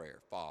start your prayer,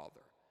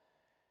 Father.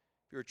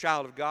 If you're a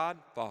child of God,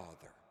 Father.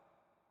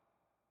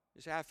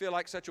 You say, I feel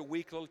like such a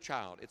weak little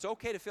child. It's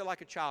okay to feel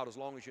like a child as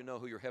long as you know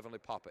who your heavenly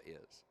Papa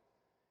is.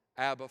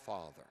 Abba,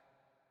 Father.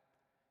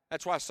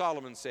 That's why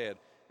Solomon said,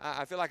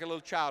 I feel like a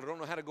little child. I don't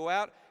know how to go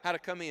out, how to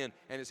come in.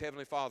 And his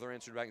heavenly Father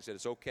answered back and said,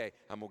 it's okay.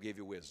 I'm going to give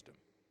you wisdom.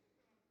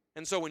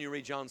 And so when you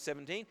read John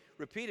 17,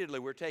 repeatedly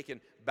we're taken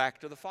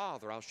back to the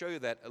Father. I'll show you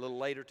that a little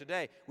later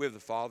today. We have the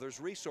Father's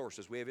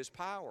resources. We have his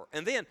power.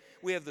 And then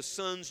we have the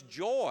Son's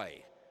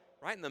joy.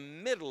 Right in the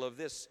middle of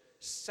this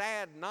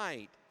sad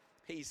night,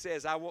 he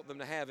says, I want them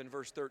to have in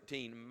verse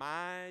 13,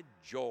 my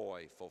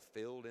joy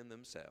fulfilled in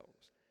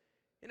themselves.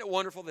 Isn't it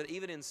wonderful that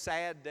even in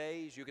sad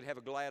days you can have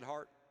a glad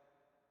heart?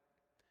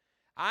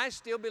 I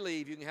still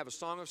believe you can have a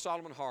Song of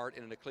Solomon heart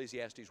in an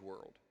Ecclesiastes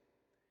world.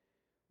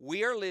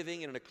 We are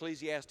living in an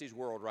Ecclesiastes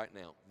world right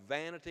now.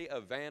 Vanity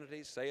of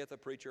vanities, saith the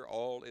preacher,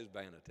 all is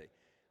vanity.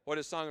 What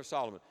is Song of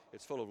Solomon?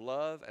 It's full of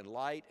love and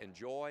light and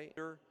joy,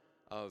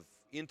 of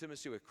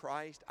intimacy with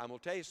Christ. I'm going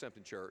to tell you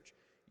something, church.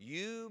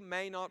 You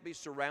may not be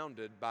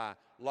surrounded by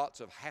lots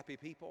of happy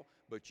people,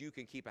 but you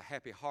can keep a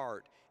happy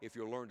heart if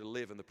you'll learn to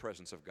live in the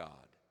presence of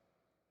God.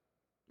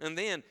 And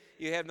then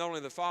you have not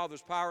only the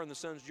Father's power and the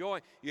Son's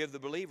joy, you have the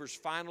believer's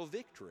final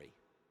victory.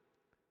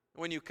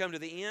 When you come to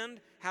the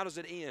end, how does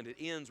it end? It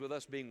ends with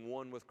us being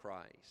one with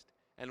Christ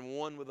and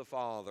one with the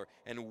Father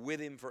and with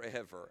Him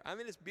forever. I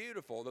mean, it's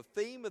beautiful. The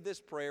theme of this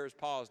prayer is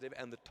positive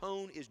and the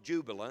tone is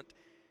jubilant.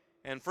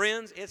 And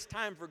friends, it's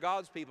time for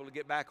God's people to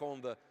get back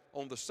on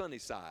the sunny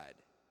side.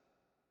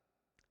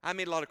 I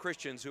meet a lot of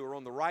Christians who are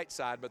on the right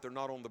side, but they're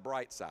not on the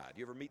bright side.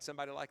 You ever meet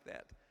somebody like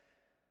that?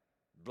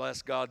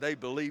 Bless God, they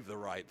believe the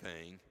right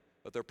thing,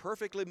 but they're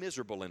perfectly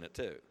miserable in it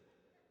too.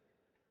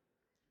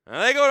 Now,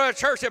 they go to a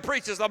church that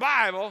preaches the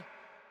Bible,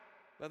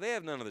 but they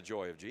have none of the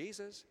joy of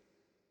Jesus.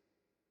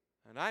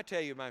 And I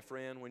tell you, my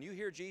friend, when you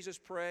hear Jesus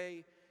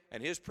pray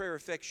and His prayer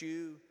affects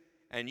you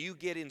and you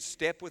get in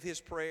step with His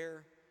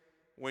prayer,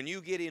 when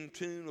you get in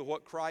tune with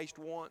what Christ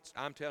wants,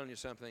 I'm telling you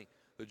something,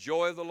 the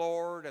joy of the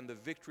Lord and the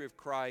victory of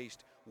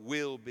Christ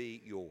will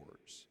be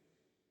yours.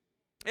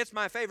 It's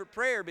my favorite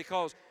prayer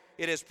because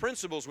it has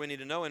principles we need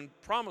to know and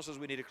promises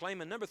we need to claim.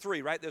 And number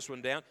 3, write this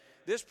one down.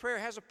 This prayer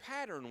has a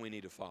pattern we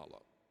need to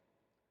follow.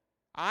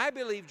 I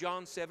believe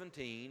John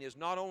 17 is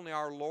not only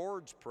our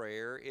Lord's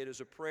prayer, it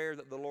is a prayer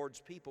that the Lord's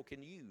people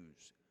can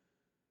use,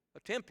 a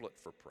template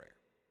for prayer.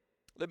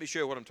 Let me show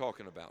you what I'm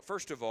talking about.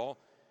 First of all,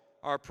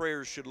 our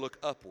prayers should look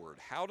upward.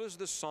 How does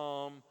the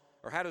psalm,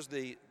 or how does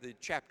the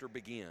chapter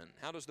begin?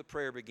 How does the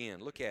prayer begin?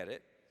 Look at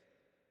it.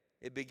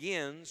 It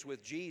begins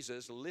with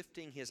Jesus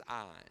lifting His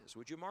eyes.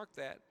 Would you mark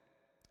that?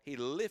 He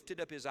lifted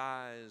up His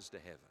eyes to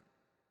heaven.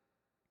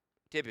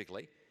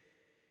 Typically,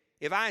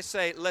 if I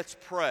say, let's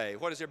pray,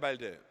 what does everybody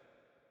do?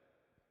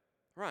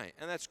 Right,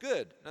 and that's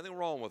good. Nothing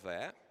wrong with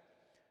that.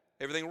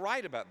 Everything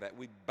right about that.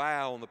 We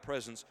bow in the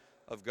presence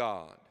of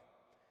God.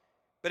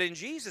 But in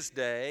Jesus'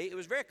 day, it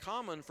was very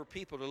common for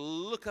people to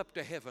look up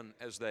to heaven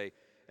as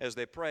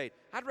they prayed.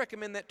 I'd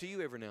recommend that to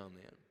you every now and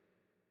then.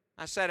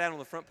 I sat out on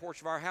the front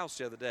porch of our house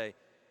the other day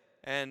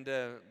and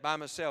by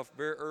myself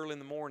very early in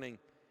the morning,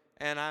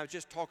 and I was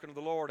just talking to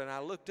the Lord, and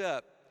I looked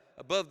up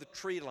above the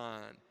tree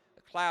line.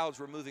 The clouds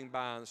were moving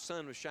by, and the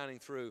sun was shining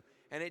through.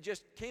 And it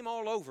just came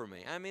all over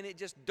me. I mean, it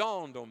just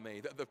dawned on me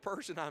that the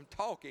person I'm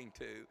talking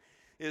to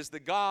is the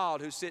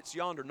God who sits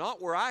yonder,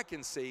 not where I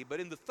can see,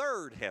 but in the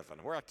third heaven,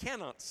 where I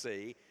cannot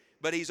see,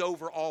 but He's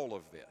over all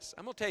of this.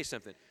 I'm going to tell you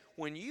something.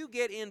 When you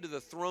get into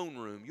the throne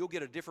room, you'll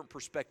get a different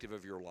perspective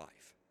of your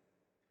life.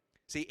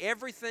 See,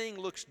 everything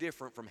looks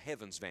different from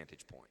heaven's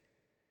vantage point.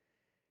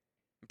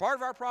 And part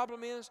of our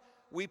problem is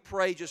we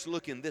pray just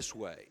looking this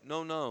way.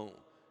 No.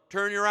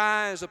 Turn your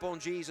eyes upon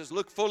Jesus.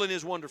 Look full in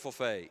His wonderful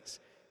face.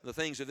 The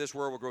things of this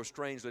world will grow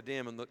strangely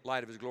dim in the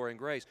light of His glory and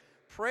grace.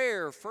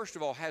 Prayer, first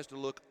of all, has to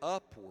look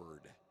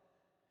upward.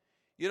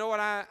 You know what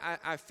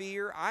I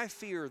fear? I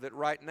fear that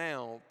right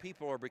now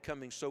people are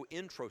becoming so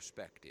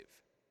introspective.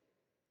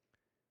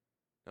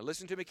 Now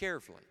listen to me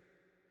carefully.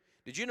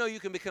 Did you know you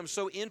can become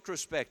so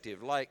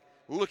introspective, like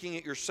looking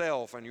at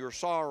yourself and your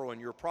sorrow and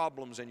your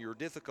problems and your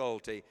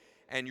difficulty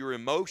and your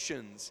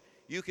emotions?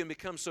 You can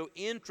become so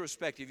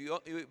introspective, you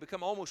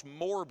become almost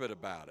morbid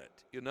about it.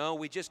 You know,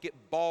 we just get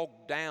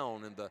bogged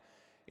down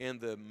in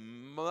the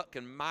muck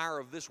and mire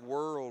of this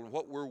world,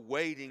 what we're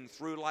wading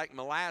through like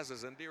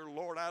molasses, and dear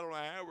Lord, I don't know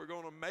how we're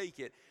going to make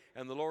it.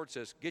 And the Lord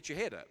says, get your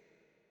head up.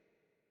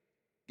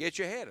 Get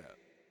your head up.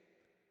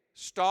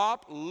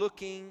 Stop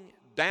looking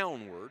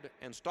downward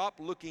and stop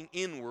looking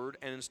inward,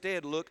 and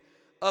instead look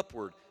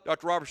upward.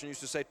 Dr. Robertson used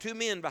to say, 2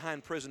 men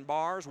behind prison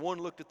bars, one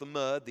looked at the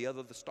mud, the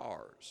other the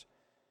stars.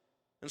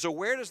 And so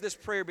where does this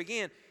prayer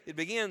begin? It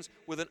begins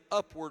with an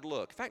upward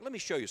look. In fact, let me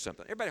show you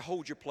something. Everybody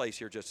hold your place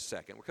here just a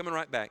second. We're coming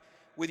right back.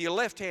 With your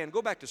left hand,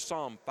 go back to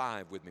Psalm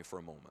 5 with me for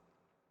a moment.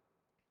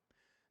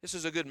 This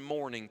is a good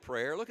morning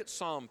prayer. Look at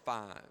Psalm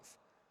 5.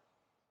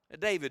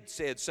 David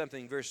said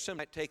something very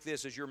similar. Take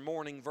this as your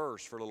morning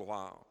verse for a little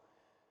while.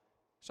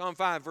 Psalm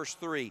 5, verse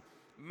 3.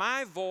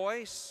 My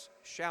voice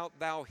shalt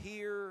thou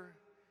hear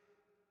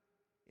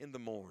in the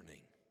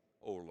morning,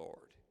 O Lord.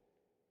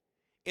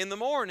 In the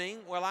morning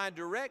will I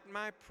direct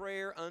my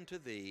prayer unto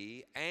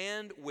thee,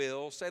 and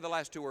will, say the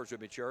last 2 words with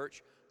me,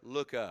 church,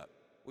 look up.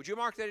 Would you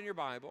mark that in your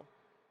Bible?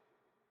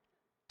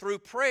 Through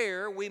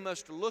prayer, we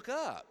must look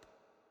up.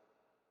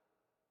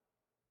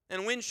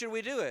 And when should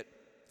we do it?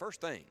 First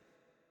thing,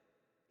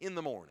 in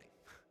the morning.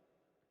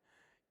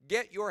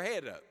 Get your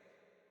head up.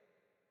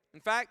 In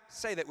fact,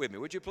 say that with me,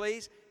 would you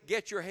please?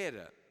 Get your head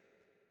up.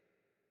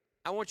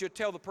 I want you to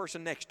tell the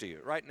person next to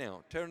you right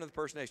now. Turn to the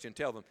person next to you and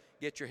tell them,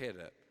 get your head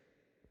up.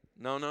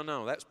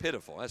 No, that's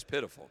pitiful. That's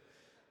pitiful.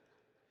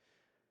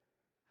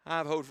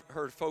 I've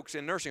heard folks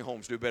in nursing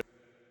homes do better.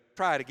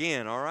 Try it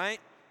again, all right?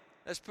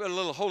 Let's put a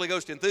little Holy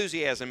Ghost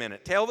enthusiasm in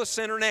it. Tell the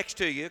sinner next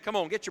to you. Come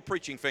on, get your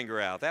preaching finger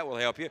out. That will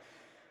help you.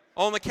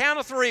 On the count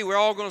of 3, we're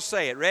all going to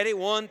say it. Ready?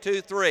 1, 2,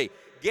 3.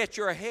 Get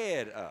your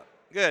head up.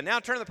 Good. Now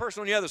turn to the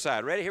person on the other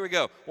side. Ready? Here we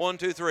go. 1,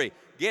 2, 3.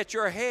 Get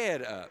your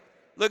head up.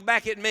 Look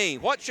back at me.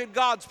 What should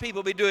God's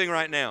people be doing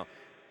right now?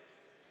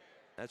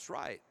 That's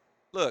right.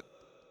 Look.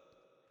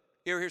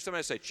 You ever hear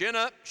somebody say, chin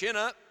up, chin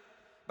up?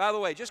 By the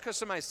way, just because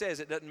somebody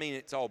says it doesn't mean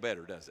it's all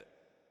better, does it?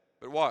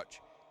 But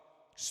watch.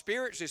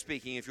 Spiritually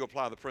speaking, if you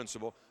apply the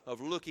principle of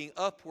looking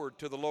upward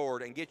to the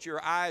Lord and get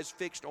your eyes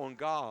fixed on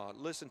God,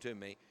 listen to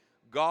me,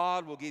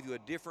 God will give you a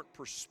different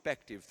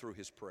perspective through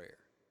His prayer.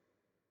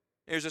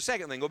 There's a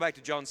second thing. Go back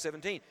to John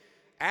 17.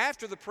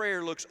 After the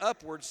prayer looks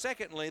upward,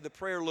 secondly, the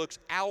prayer looks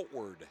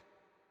outward.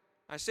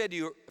 I said to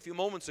you a few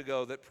moments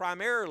ago that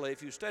primarily,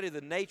 if you study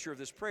the nature of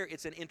this prayer,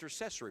 it's an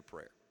intercessory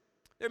prayer.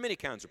 There are many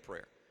kinds of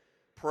prayer.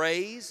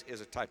 Praise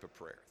is a type of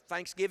prayer.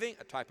 Thanksgiving,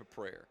 a type of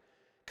prayer.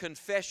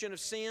 Confession of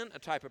sin, a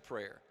type of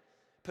prayer.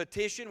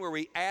 Petition, where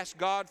we ask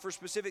God for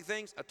specific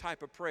things, a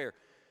type of prayer.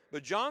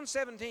 But John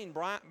 17,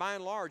 by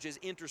and large, is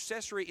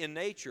intercessory in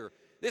nature.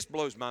 This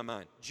blows my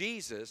mind.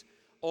 Jesus,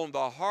 on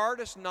the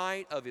hardest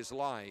night of His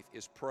life,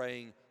 is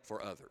praying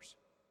for others.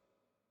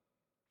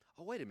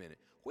 Oh, wait a minute.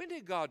 When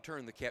did God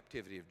turn the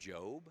captivity of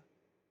Job?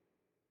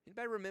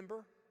 Anybody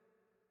remember?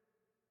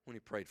 When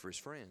He prayed for his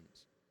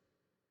friends.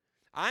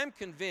 I'm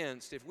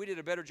convinced if we did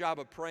a better job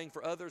of praying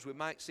for others, we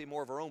might see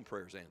more of our own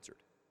prayers answered.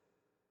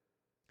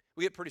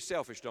 We get pretty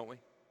selfish, don't we?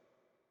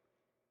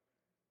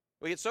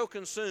 We get so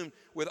consumed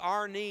with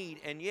our need,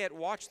 and yet,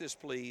 watch this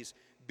please,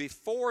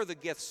 before the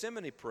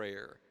Gethsemane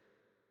prayer,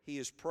 He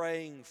is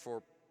praying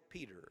for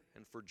Peter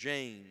and for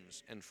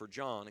James and for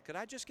John. And could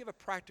I just give a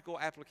practical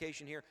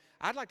application here?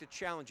 I'd like to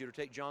challenge you to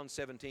take John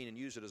 17 and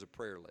use it as a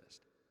prayer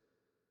list.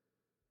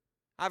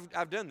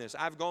 I've done this.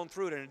 I've gone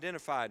through it and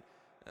identified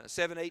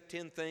 7, 8,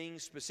 10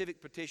 things, specific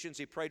petitions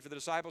He prayed for the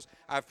disciples.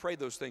 I've prayed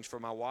those things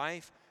for my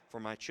wife, for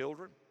my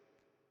children.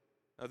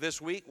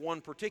 This week,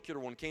 one particular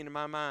one came to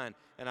my mind,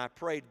 and I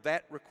prayed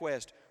that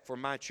request for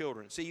my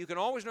children. See, you can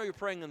always know you're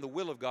praying in the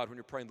will of God when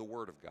you're praying the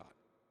Word of God.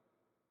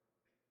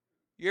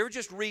 You ever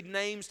just read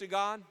names to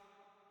God?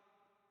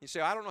 You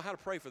say, I don't know how to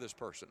pray for this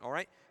person, all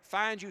right?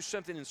 Find you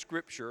something in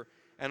Scripture,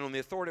 and on the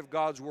authority of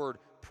God's Word,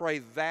 pray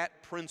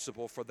that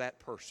principle for that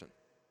person.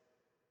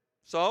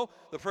 So,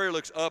 the prayer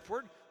looks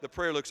upward, the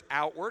prayer looks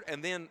outward,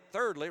 and then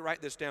thirdly,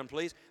 write this down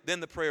please, then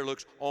the prayer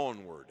looks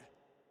onward.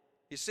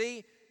 You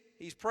see,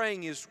 he's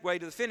praying his way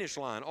to the finish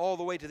line, all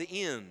the way to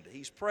the end.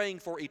 He's praying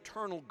for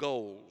eternal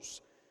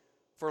goals,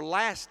 for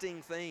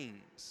lasting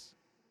things.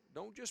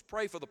 Don't just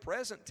pray for the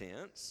present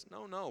tense.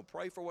 No,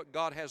 pray for what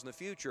God has in the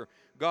future.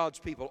 God's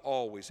people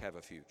always have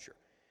a future.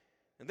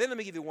 And then let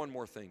me give you one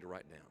more thing to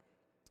write down.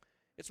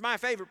 It's my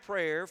favorite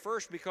prayer,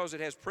 first because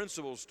it has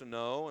principles to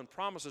know and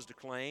promises to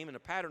claim and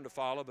a pattern to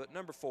follow, but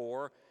number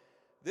 4,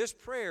 this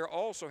prayer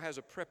also has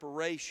a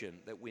preparation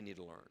that we need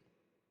to learn.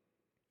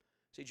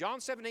 See, John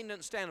 17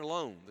 doesn't stand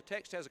alone. The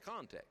text has a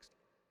context.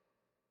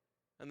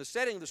 And the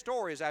setting of the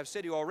story, as I've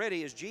said to you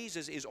already, is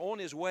Jesus is on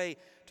His way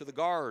to the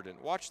garden.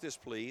 Watch this,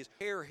 please.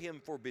 Prepare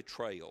Him for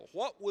betrayal.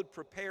 What would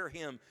prepare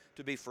Him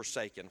to be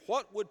forsaken?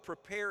 What would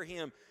prepare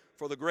Him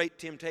for the great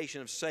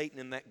temptation of Satan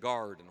in that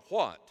garden?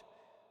 What?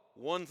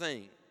 One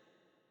thing,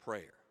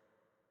 prayer.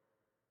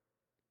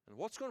 And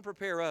what's going to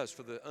prepare us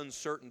for the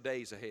uncertain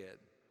days ahead?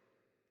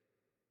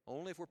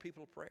 Only if we're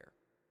people of prayer.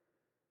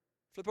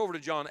 Flip over to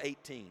John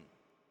 18.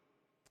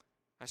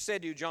 I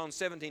said to you, John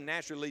 17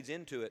 naturally leads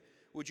into it.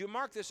 Would you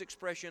mark this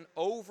expression,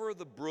 over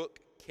the brook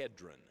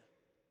Kedron?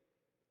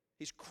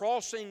 He's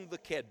crossing the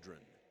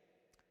Kedron.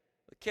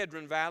 The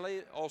Kedron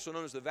Valley, also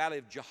known as the Valley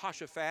of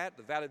Jehoshaphat,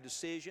 the Valley of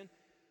Decision,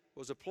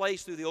 was a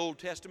place through the Old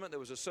Testament that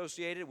was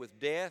associated with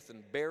death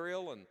and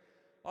burial and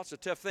lots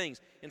of tough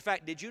things. In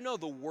fact, did you know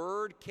the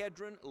word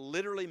Kedron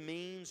literally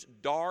means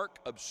dark,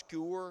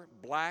 obscure,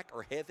 black,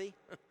 or heavy?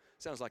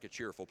 Sounds like a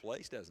cheerful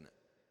place, doesn't it?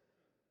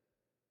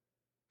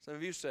 Some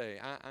of you say,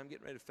 I'm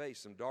getting ready to face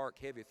some dark,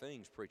 heavy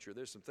things, preacher.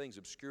 There's some things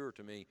obscure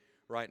to me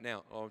right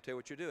now. I'll tell you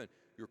what you're doing.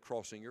 You're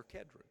crossing your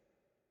Kedron.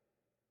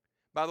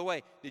 By the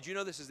way, did you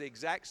know this is the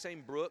exact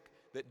same brook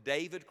that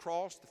David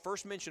crossed? The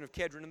first mention of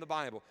Kedron in the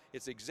Bible,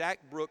 it's the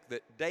exact brook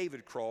that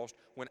David crossed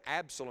when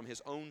Absalom,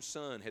 his own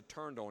son, had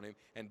turned on him,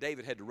 and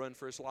David had to run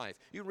for his life.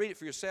 You read it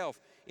for yourself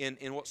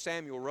in what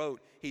Samuel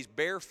wrote. He's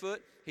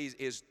barefoot,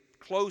 his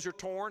clothes are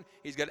torn,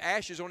 he's got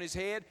ashes on his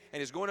head, and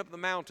he's going up the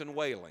mountain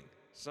wailing.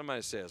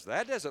 Somebody says,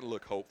 that doesn't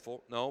look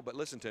hopeful. No, but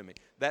listen to me.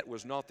 That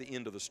was not the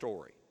end of the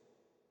story.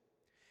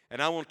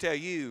 And I want to tell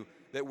you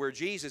that where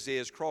Jesus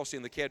is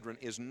crossing the Kedron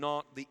is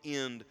not the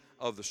end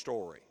of the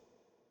story.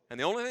 And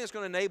the only thing that's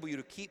going to enable you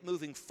to keep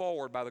moving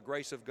forward by the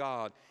grace of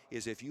God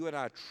is if you and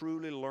I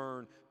truly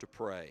learn to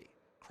pray.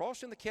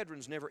 Crossing the Kedron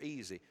is never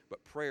easy,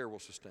 but prayer will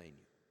sustain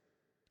you.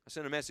 I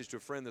sent a message to a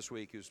friend this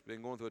week who's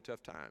been going through a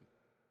tough time.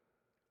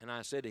 And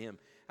I said to him,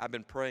 I've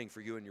been praying for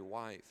you and your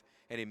wife.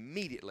 And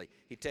immediately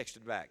he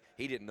texted back.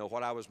 He didn't know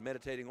what I was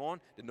meditating on,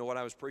 didn't know what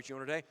I was preaching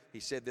on today. He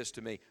said this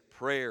to me,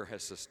 prayer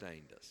has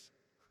sustained us.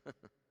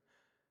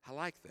 I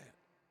like that.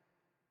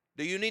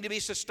 Do you need to be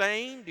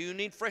sustained? Do you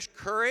need fresh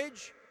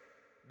courage?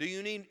 Do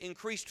you need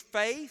increased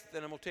faith?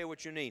 Then I'm going to tell you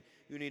what you need.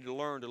 You need to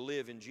learn to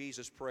live in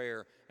Jesus'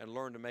 prayer and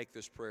learn to make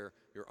this prayer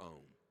your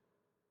own.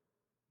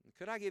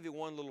 Could I give you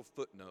one little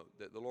footnote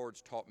that the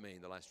Lord's taught me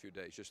in the last few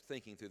days, just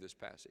thinking through this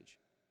passage?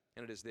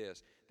 And it is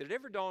this. Did it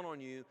ever dawn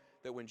on you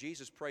that when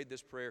Jesus prayed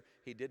this prayer,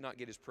 he did not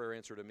get his prayer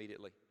answered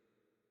immediately?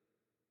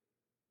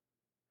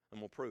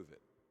 And we'll prove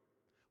it.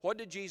 What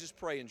did Jesus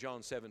pray in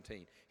John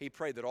 17? He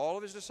prayed that all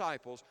of his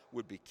disciples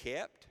would be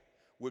kept,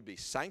 would be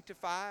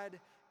sanctified,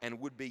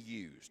 and would be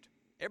used.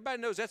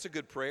 Everybody knows that's a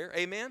good prayer.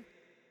 Amen?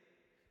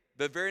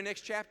 The very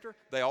next chapter,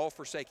 they all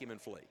forsake him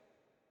and flee.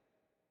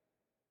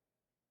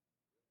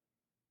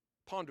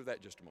 Ponder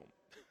that just a moment.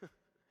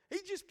 He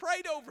just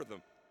prayed over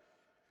them.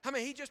 I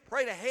mean, he just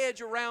prayed a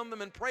hedge around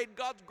them and prayed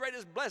God's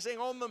greatest blessing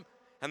on them,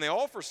 and they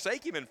all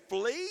forsake him and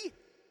flee?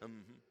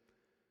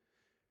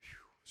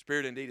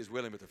 Spirit indeed is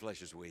willing, but the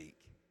flesh is weak.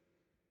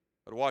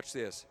 But watch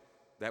this.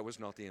 That was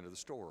not the end of the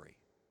story.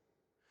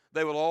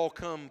 They will all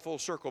come full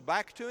circle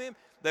back to him.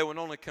 They will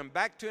not only come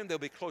back to him, they'll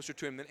be closer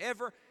to him than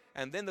ever,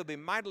 and then they'll be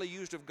mightily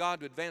used of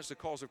God to advance the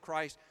cause of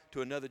Christ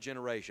to another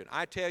generation.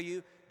 I tell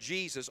you,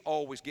 Jesus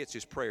always gets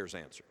his prayers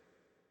answered.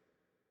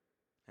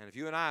 And if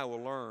you and I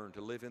will learn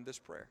to live in this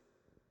prayer,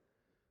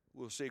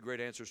 we'll see great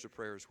answers to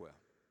prayer as well.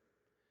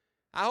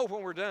 I hope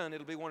when we're done,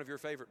 it'll be one of your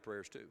favorite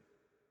prayers too.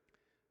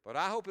 But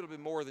I hope it'll be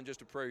more than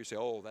just a prayer you say,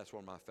 oh, that's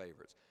one of my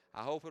favorites.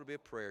 I hope it'll be a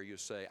prayer you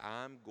say,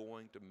 I'm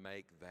going to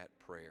make that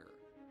prayer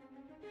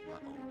my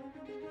own.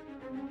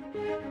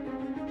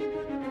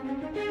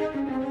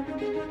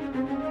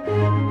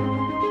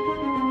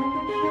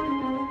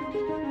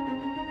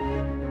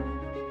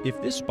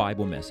 If this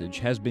Bible message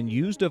has been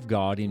used of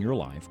God in your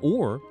life,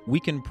 or we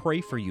can pray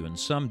for you in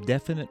some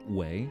definite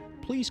way,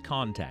 please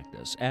contact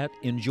us at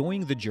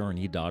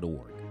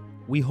enjoyingthejourney.org.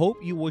 We hope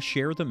you will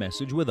share the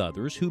message with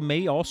others who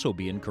may also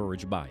be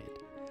encouraged by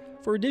it.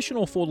 For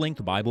additional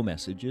full-length Bible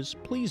messages,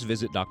 please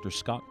visit Dr.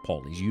 Scott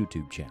Pauley's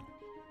YouTube channel.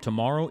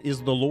 Tomorrow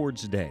is the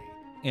Lord's Day,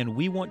 and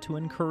we want to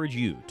encourage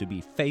you to be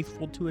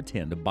faithful to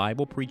attend a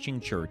Bible-preaching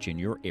church in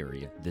your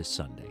area this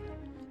Sunday.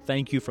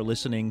 Thank you for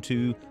listening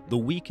to The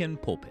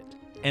Weekend Pulpit.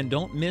 And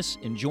don't miss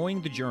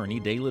Enjoying the Journey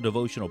Daily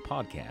Devotional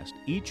Podcast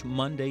each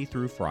Monday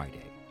through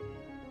Friday.